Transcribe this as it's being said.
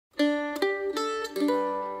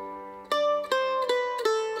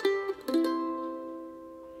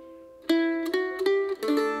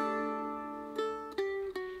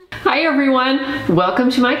Hi everyone, welcome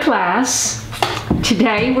to my class.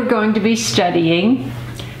 Today we're going to be studying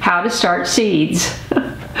how to start seeds.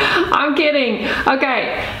 I'm kidding.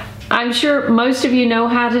 Okay, I'm sure most of you know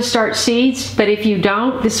how to start seeds, but if you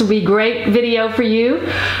don't, this will be a great video for you.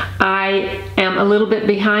 I am a little bit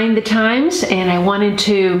behind the times and I wanted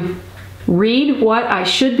to read what I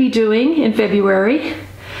should be doing in February,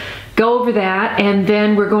 go over that, and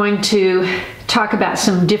then we're going to talk about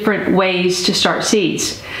some different ways to start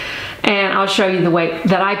seeds. And I'll show you the way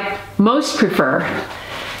that I most prefer.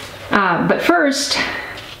 But first,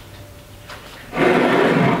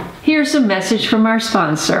 here's a message from our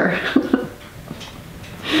sponsor.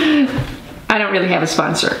 I don't really have a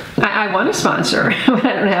sponsor. I want a sponsor, but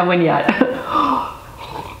I don't have one yet.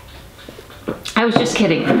 I was just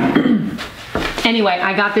kidding. Anyway,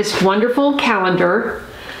 I got this wonderful calendar,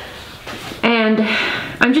 and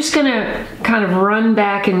I'm just gonna kind of run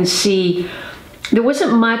back and see. There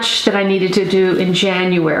wasn't much that I needed to do in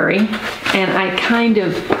January, and I kind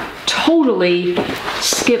of totally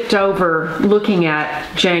skipped over looking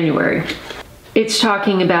at January. It's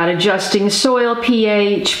talking about adjusting soil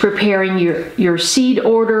pH, preparing your seed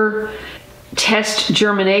order, test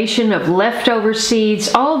germination of leftover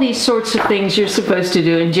seeds, all these sorts of things you're supposed to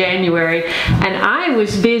do in January. And I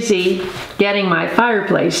was busy getting my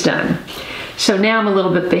fireplace done. So now I'm a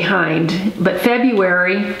little bit behind. But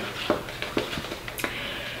February,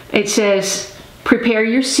 it says, prepare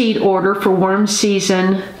your seed order for warm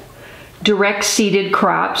season, direct seeded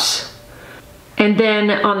crops. And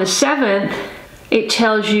then on the 7th, it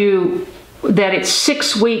tells you that it's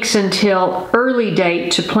 6 weeks until early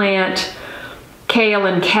date to plant kale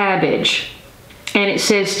and cabbage. And it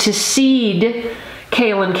says to seed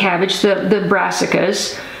kale and cabbage, the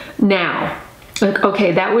brassicas, now.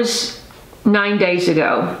 Okay, that was 9 days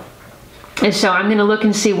ago. And so I'm going to look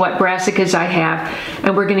and see what brassicas I have,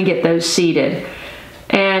 and we're going to get those seeded.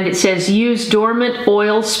 And it says use dormant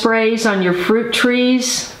oil sprays on your fruit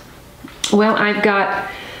trees. Well, I've got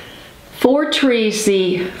 4 trees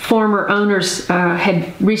the former owners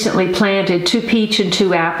had recently planted, 2 peach and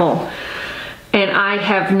 2 apple. And I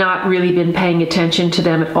have not really been paying attention to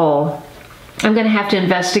them at all. I'm going to have to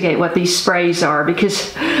investigate what these sprays are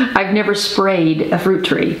because I've never sprayed a fruit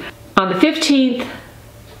tree. On the 15th,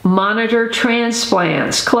 monitor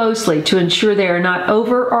transplants closely to ensure they are not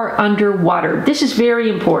over or under watered. This is very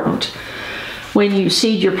important. When you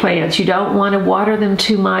seed your plants, you don't want to water them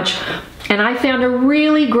too much. And I found a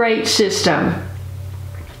really great system.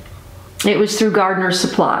 It was through Gardener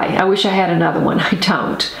Supply. I wish I had another one. I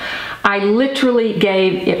don't. I literally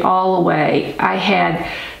gave it all away. I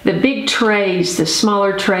had the big trays, the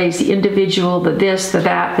smaller trays, the individual, the this, the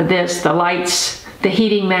that, the this, the lights, the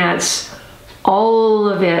heating mats, all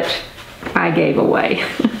of it I gave away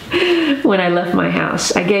when I left my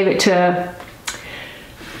house. I gave it to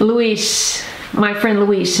Luis, my friend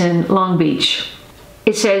Luis in Long Beach.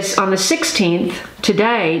 It says on the 16th,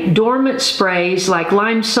 today, dormant sprays like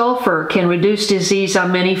lime sulfur can reduce disease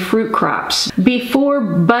on many fruit crops before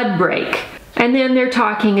bud break. And then they're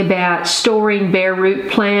talking about storing bare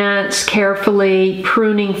root plants carefully,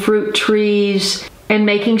 pruning fruit trees, and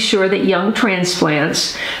making sure that young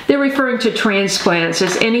transplants, they're referring to transplants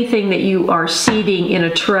as anything that you are seeding in a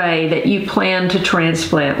tray that you plan to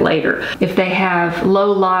transplant later. If they have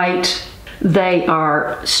low light, they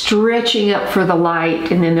are stretching up for the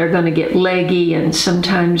light, and then they're going to get leggy, and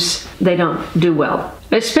sometimes they don't do well.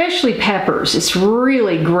 Especially peppers. It's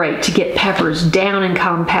really great to get peppers down and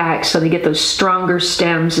compact so they get those stronger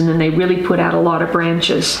stems, and then they really put out a lot of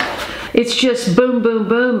branches. It's just boom, boom,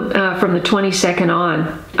 boom from the 22nd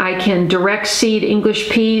on. I can direct seed English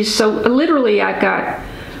peas. So literally I've got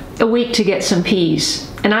a week to get some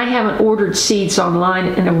peas. And I haven't ordered seeds online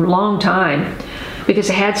in a long time because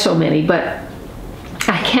I had so many, but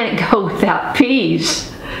I can't go without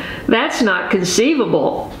peas. That's not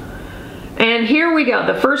conceivable. And here we go.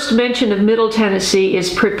 The first mention of Middle Tennessee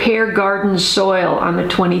is prepare garden soil on the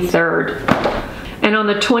 23rd. And on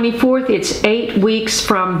the 24th, it's 8 weeks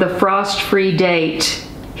from the frost-free date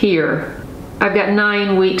here. I've got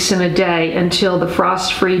 9 weeks and a day until the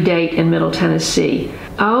frost-free date in Middle Tennessee.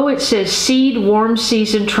 Oh, it says seed warm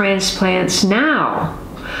season transplants now.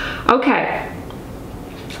 Okay.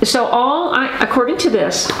 So according to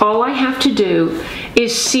this, all I have to do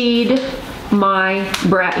is seed my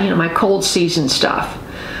my cold season stuff.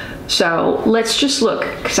 So let's just look,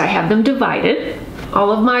 because I have them divided. All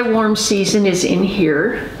of my warm season is in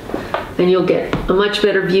here, and you'll get a much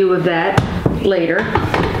better view of that later.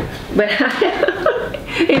 But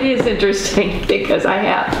it is interesting because I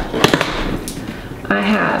have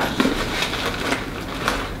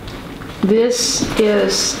This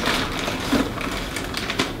is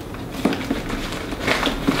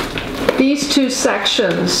These two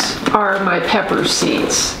sections are my pepper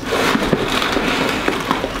seeds.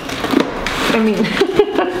 I mean,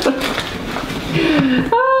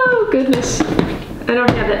 oh goodness. I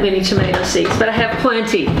don't have that many tomato seeds, but I have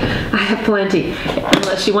plenty. I have plenty.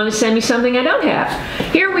 Unless you want to send me something I don't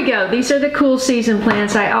have. Here we go. These are the cool season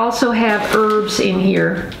plants. I also have herbs in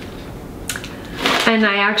here. And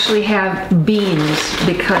I actually have beans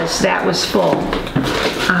because that was full.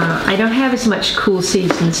 I don't have as much cool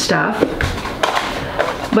season stuff.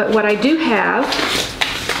 But what I do have,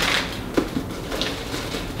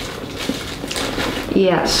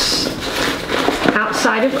 yes,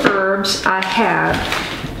 outside of herbs, I have,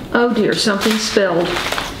 oh dear, something spilled.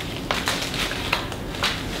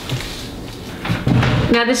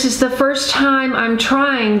 Now this is the first time I'm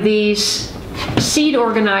trying these seed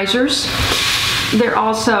organizers. They're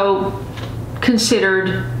also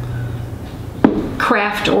considered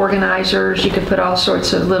craft organizers. You could put all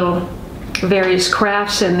sorts of little various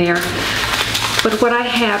crafts in there. But what I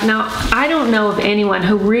have, now I don't know of anyone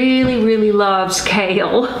who really loves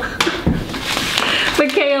kale. But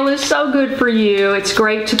kale is so good for you. It's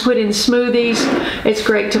great to put in smoothies. It's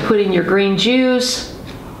great to put in your green juice.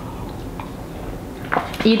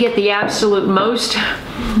 You get the absolute most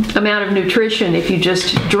amount of nutrition if you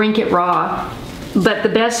just drink it raw. But the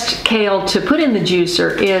best kale to put in the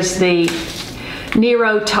juicer is the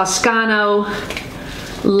Nero Toscano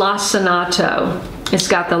Lacinato. It's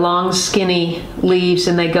got the long skinny leaves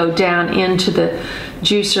and they go down into the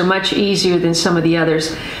juicer much easier than some of the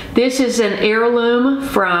others. This is an heirloom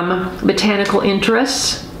from Botanical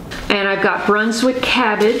Interests, and I've got Brunswick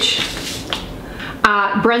cabbage.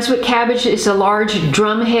 Brunswick cabbage is a large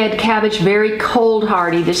drumhead cabbage, very cold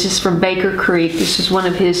hardy. This is from Baker Creek. This is one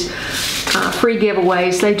of his free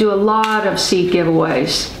giveaways. They do a lot of seed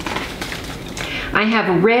giveaways. I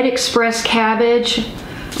have red express cabbage.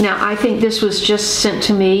 Now I think this was just sent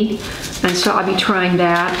to me, and so I'll be trying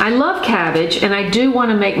that. I love cabbage, and I do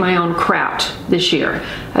want to make my own kraut this year.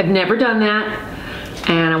 I've never done that,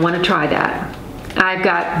 and I want to try that. I've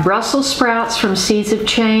got Brussels sprouts from Seeds of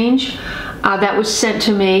Change. That was sent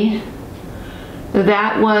to me.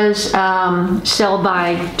 That was sold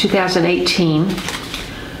by 2018.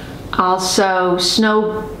 Also,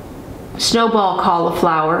 snowball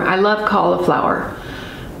cauliflower. I love cauliflower.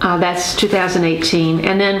 That's 2018.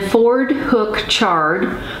 And then Ford Hook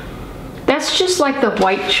chard. That's just like the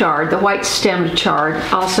white chard, the white stemmed chard,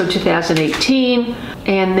 also 2018.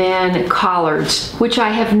 And then collards, which I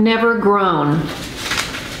have never grown.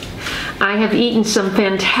 I have eaten some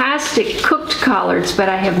fantastic cooked collards, but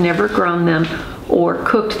I have never grown them or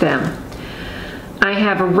cooked them. I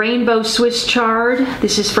have a rainbow Swiss chard.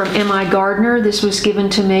 This is from M.I. Gardner. This was given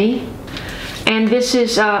to me. And this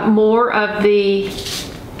is more of the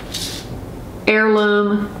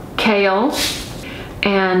heirloom kale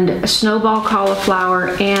and snowball cauliflower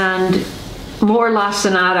and more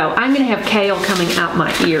lacinato. I'm going to have kale coming out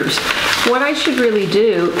my ears. What I should really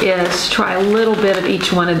do is try a little bit of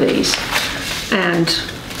each one of these and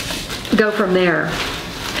go from there.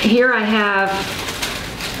 Here I have,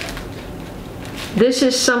 this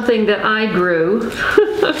is something that I grew.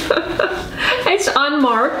 It's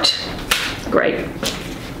unmarked. Great.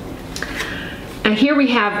 And here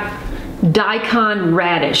we have daikon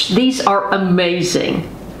radish. These are amazing.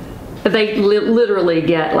 They literally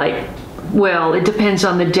get like, well, it depends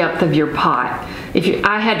on the depth of your pot.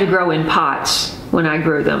 I had to grow in pots when I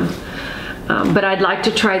grew them, but I'd like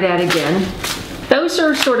to try that again. Those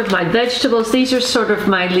are sort of my vegetables. These are sort of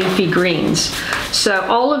my leafy greens. So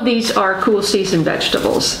all of these are cool season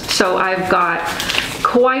vegetables. So I've got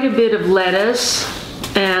quite a bit of lettuce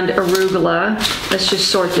and arugula. Let's just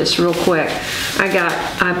sort this real quick.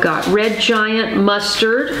 I've got red giant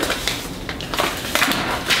mustard.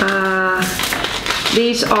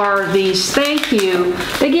 These are these thank you.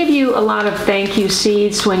 They give you a lot of thank you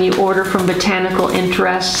seeds when you order from Botanical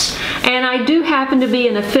Interests. And I do happen to be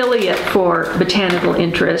an affiliate for Botanical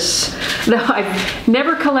Interests, though I've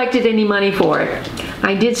never collected any money for it.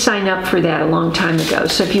 I did sign up for that a long time ago.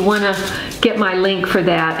 So if you want to get my link for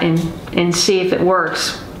that and see if it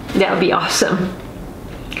works, that would be awesome.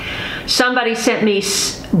 Somebody sent me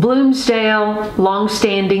Bloomsdale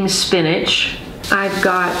long-standing spinach. I've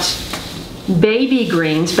got baby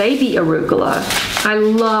greens, baby arugula. I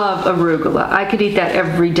love arugula. I could eat that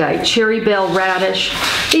every day. Cherry bell radish.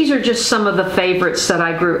 These are just some of the favorites that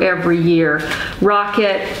I grew every year.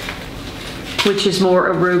 Rocket, which is more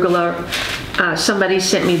arugula. Somebody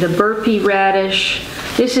sent me the burpee radish.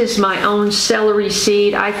 This is my own celery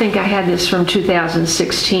seed. I think I had this from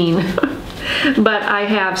 2016. But I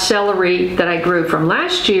have celery that I grew from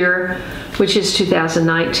last year which is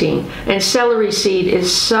 2019. And celery seed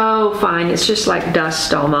is so fine, it's just like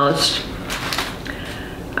dust almost.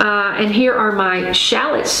 And here are my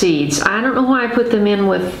shallot seeds. I don't know why I put them in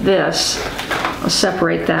with this. I'll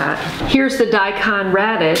separate that. Here's the daikon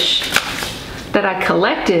radish that I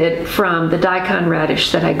collected from the daikon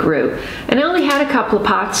radish that I grew. And I only had a couple of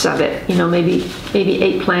pots of it, you know, maybe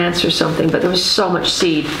 8 plants or something, but there was so much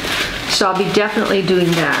seed. So I'll be definitely doing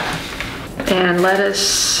that. And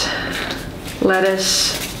lettuce.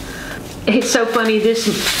 It's so funny,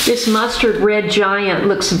 this mustard red giant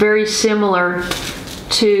looks very similar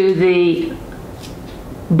to the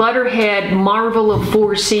Butterhead Marvel of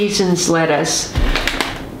Four Seasons lettuce.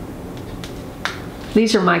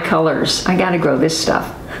 These are my colors. I gotta grow this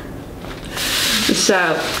stuff. So,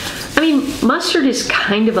 I mean, mustard is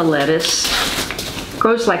kind of a lettuce.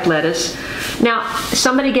 Grows like lettuce. Now,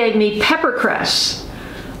 somebody gave me peppercress.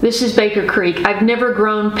 This is Baker Creek. I've never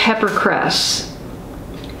grown peppercress.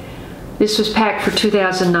 This was packed for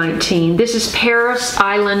 2019. This is Paris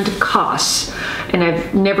Island Cos, and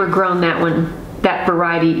I've never grown that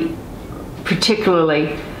variety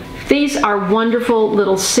particularly. These are wonderful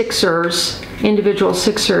little sixers, individual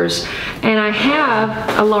sixers, and I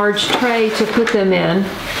have a large tray to put them in,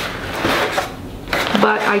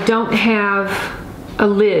 but I don't have a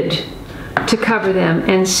lid to cover them,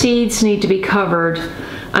 and seeds need to be covered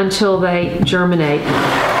until they germinate.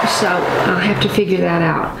 So I'll have to figure that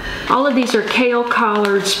out. All of these are kale,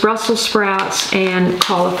 collards, Brussels sprouts, and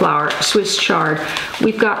cauliflower, Swiss chard.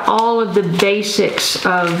 We've got all of the basics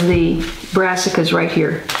of the brassicas right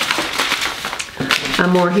here.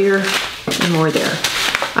 More here and more there.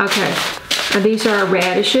 Okay, and these are our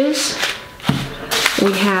radishes.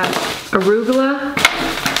 We have arugula,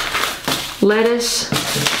 lettuce,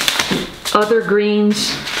 other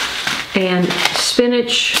greens, and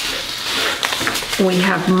spinach. We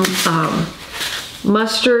have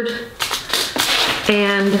mustard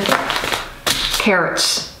and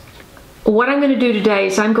carrots. What I'm going to do today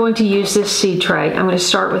is I'm going to use this seed tray. I'm going to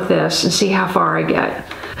start with this and see how far I get.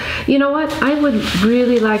 You know what? I would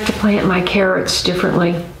really like to plant my carrots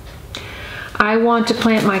differently. I want to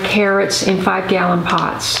plant my carrots in 5-gallon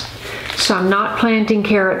pots. So I'm not planting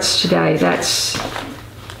carrots today.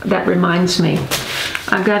 That reminds me.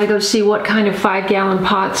 I've got to go see what kind of 5-gallon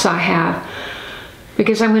pots I have,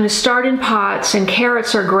 because I'm going to start in pots, and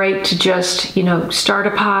carrots are great to just, you know, start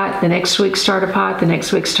a pot, the next week start a pot, the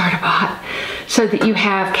next week start a pot, so that you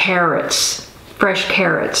have carrots, fresh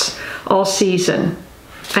carrots, all season.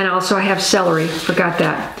 And also I have celery, forgot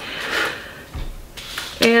that.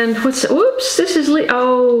 And oops, this is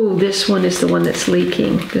oh, this one is the one that's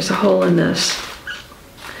leaking. There's a hole in this.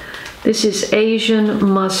 This is Asian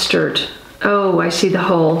mustard. Oh, I see the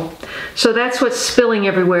hole. So that's what's spilling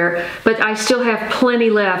everywhere, but I still have plenty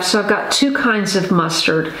left. So I've got 2 kinds of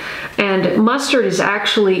mustard, and mustard is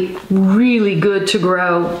actually really good to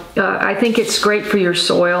grow. I think it's great for your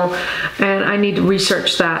soil, and I need to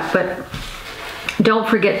research that, but don't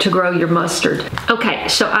forget to grow your mustard. Okay,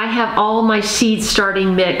 so I have all my seed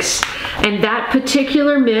starting mix, and that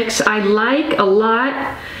particular mix I like a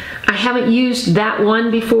lot. I haven't used that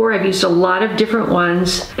one before. I've used a lot of different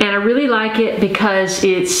ones, and I really like it because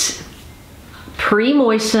it's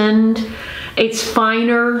pre-moistened, it's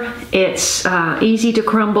finer, it's easy to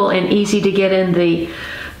crumble and easy to get in the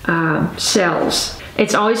cells.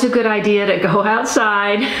 It's always a good idea to go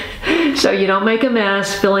outside so you don't make a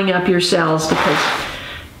mess filling up your cells, because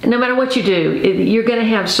no matter what you do, you're going to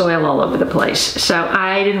have soil all over the place. So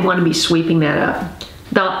I didn't want to be sweeping that up.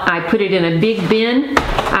 I put it in a big bin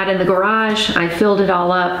out in the garage. I filled it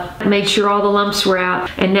all up, made sure all the lumps were out,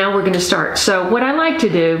 and now we're going to start. So what I like to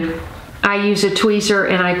do, I use a tweezer,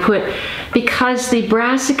 and I put, because the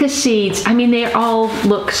brassica seeds, I mean, they all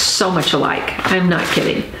look so much alike. I'm not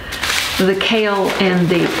kidding. The kale and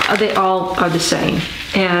they all are the same.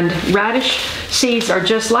 And radish seeds are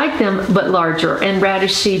just like them, but larger. And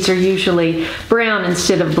radish seeds are usually brown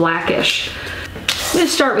instead of blackish. I'm going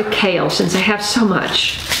to start with kale since I have so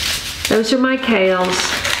much. Those are my kales,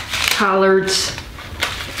 collards,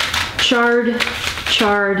 chard,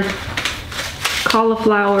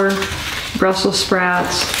 cauliflower, Brussels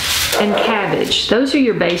sprouts, and cabbage. Those are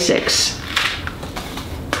your basics.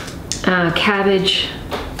 Cabbage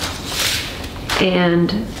and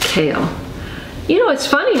kale. You know, it's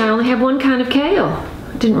funny, I only have one kind of kale.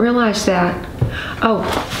 I didn't realize that. Oh,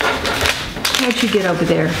 how'd you get over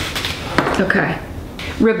there? Okay.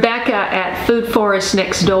 Rebecca at Food Forest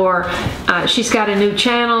next door. She's got a new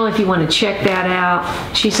channel if you want to check that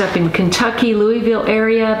out. She's up in Kentucky, Louisville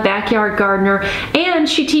area, backyard gardener, and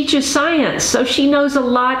she teaches science. So she knows a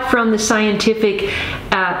lot from the scientific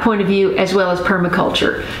point of view as well as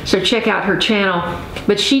permaculture. So check out her channel.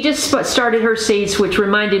 But she just started her seeds, which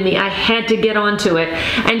reminded me I had to get onto it.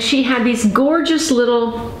 And she had these gorgeous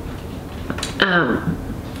little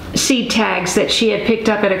seed tags that she had picked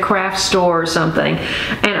up at a craft store or something,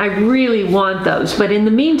 and I really want those. But in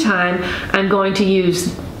the meantime, I'm going to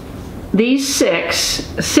use these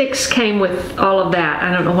six came with all of that.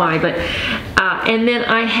 I don't know why, but and then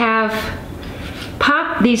I have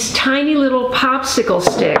these tiny little popsicle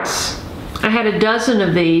sticks. I had a dozen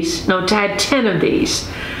of these. No, I had 10 of these,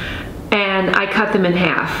 and I cut them in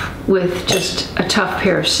half with just a tough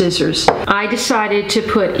pair of scissors. I decided to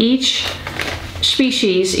put each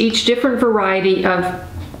species, each different variety of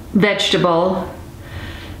vegetable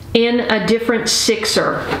in a different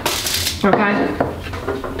sixer, okay?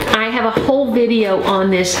 I have a whole video on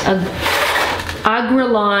this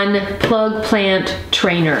Agrelon plug plant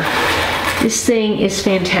trainer. This thing is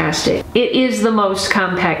fantastic. It is the most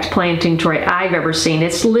compact planting tray I've ever seen.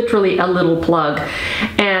 It's literally a little plug,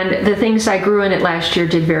 and the things I grew in it last year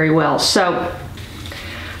did very well. So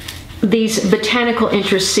these botanical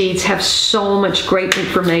interest seeds have so much great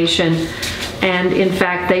information, and in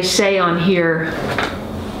fact they say on here,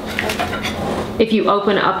 if you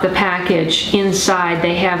open up the package, inside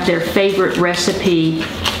they have their favorite recipe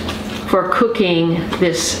for cooking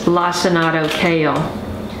this lacinato kale,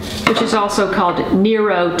 which is also called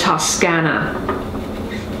Nero Toscana.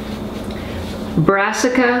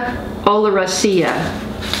 Brassica oleracea.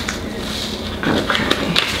 Okay.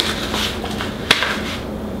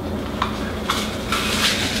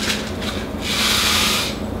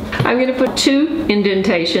 I'm going to put 2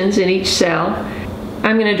 indentations in each cell.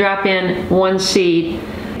 I'm going to drop in 1 seed.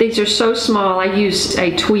 These are so small, I use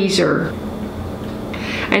a tweezer.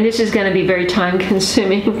 And this is going to be very time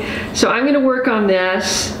consuming. So I'm going to work on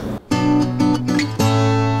this.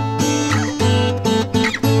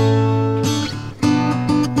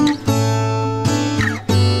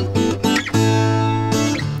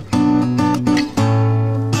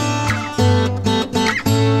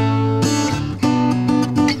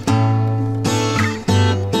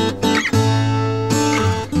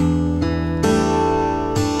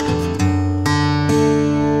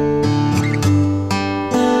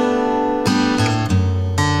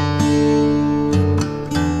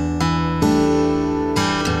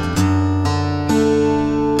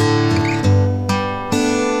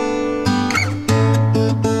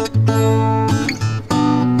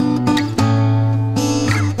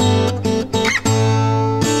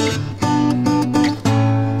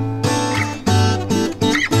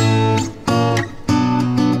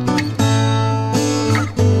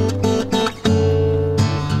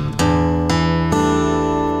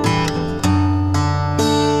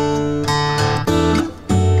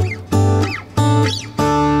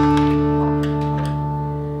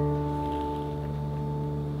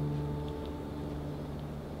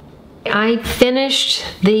 I finished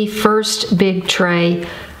the first big tray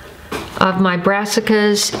of my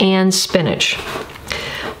brassicas and spinach.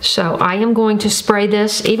 So I am going to spray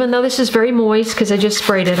this, even though this is very moist because I just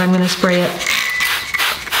sprayed it, I'm going to spray it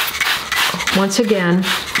once again.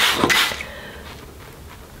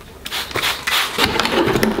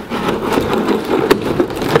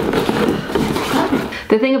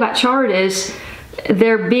 The thing about chard is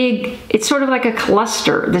they're big, it's sort of like a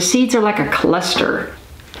cluster. The seeds are like a cluster.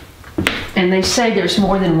 And they say there's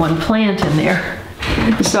more than 1 plant in there.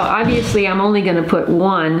 So obviously I'm only going to put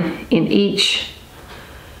 1 in each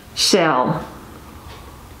cell.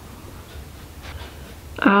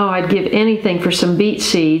 Oh, I'd give anything for some beet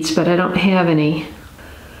seeds, but I don't have any.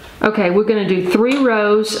 Okay, we're going to do 3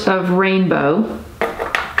 rows of rainbow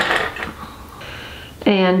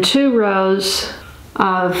and 2 rows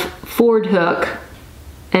of Ford hook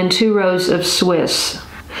and 2 rows of Swiss.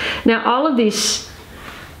 Now all of these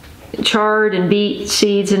chard and beet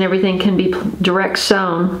seeds and everything can be direct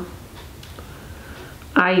sown.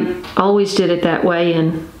 I always did it that way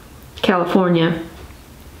in California,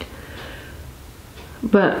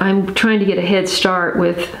 but I'm trying to get a head start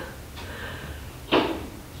with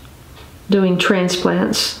doing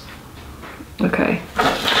transplants. Okay.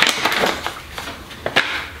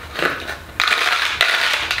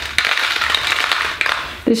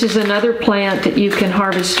 This is another plant that you can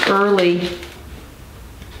harvest early.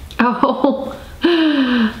 Oh,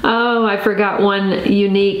 I forgot one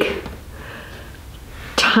unique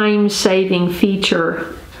time-saving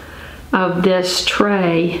feature of this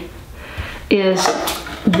tray is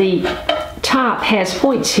the top has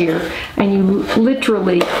points here, and you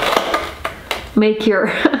literally make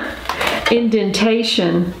your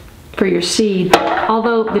indentation for your seed.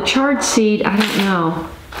 Although the charred seed, I don't know.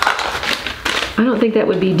 I don't think that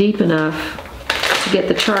would be deep enough to get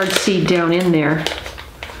the charred seed down in there.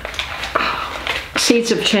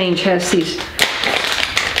 Seeds of Change has these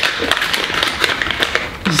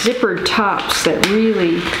zippered tops that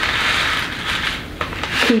really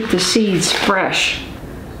keep the seeds fresh.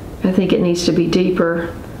 I think it needs to be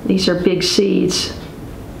deeper. These are big seeds.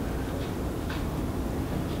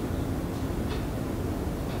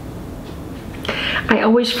 I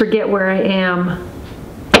always forget where I am.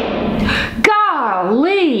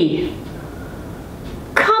 Golly!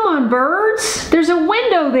 Come on, birds! There's a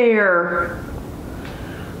window there!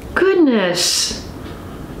 Goodness!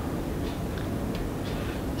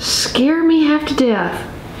 Scare me half to death.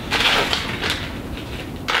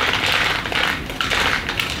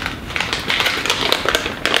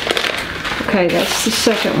 Okay, that's the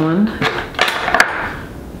second one.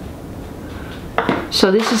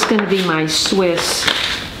 So this is going to be my Swiss.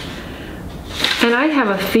 And I have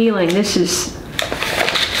a feeling this is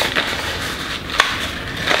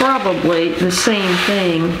probably the same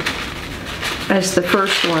thing as the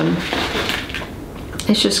first one.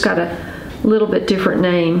 It's just got a little bit different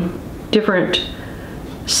name, different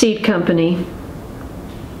seed company.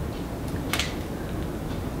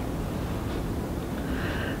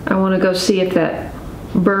 I want to go see if that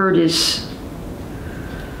bird is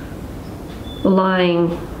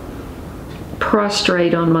lying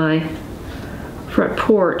prostrate on my front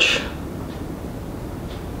porch.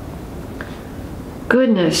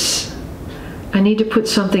 Goodness, I need to put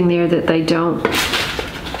something there that they don't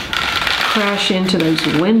crash into those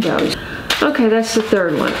windows. Okay, that's the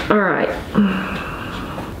third one. All right.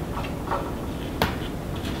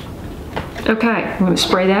 Okay, I'm going to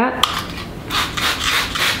spray that.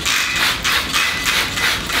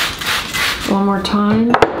 One more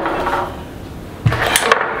time.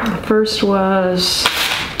 The first was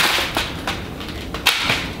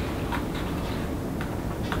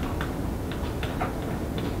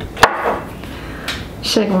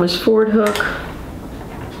second was Ford hook.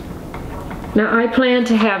 Now I plan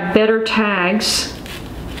to have better tags.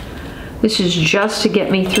 This is just to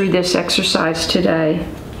get me through this exercise today.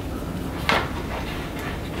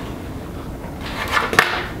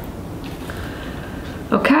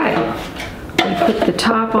 Okay, we put the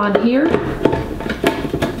top on here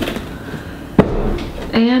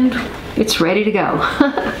and it's ready to go.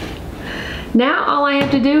 Now all I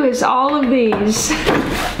have to do is all of these.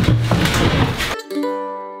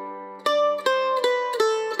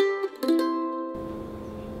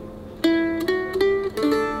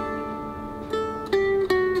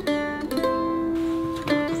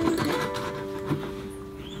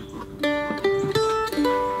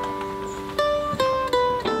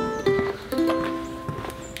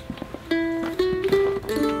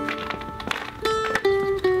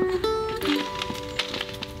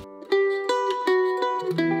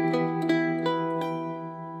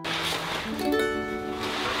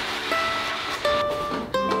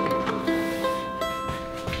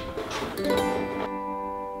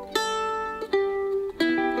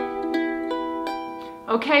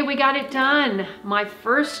 Okay, we got it done. My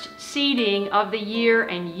first seeding of the year,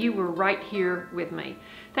 and you were right here with me.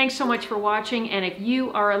 Thanks so much for watching, and if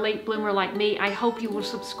you are a late bloomer like me, I hope you will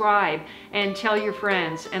subscribe and tell your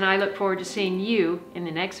friends, and I look forward to seeing you in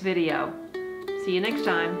the next video. See you next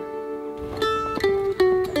time.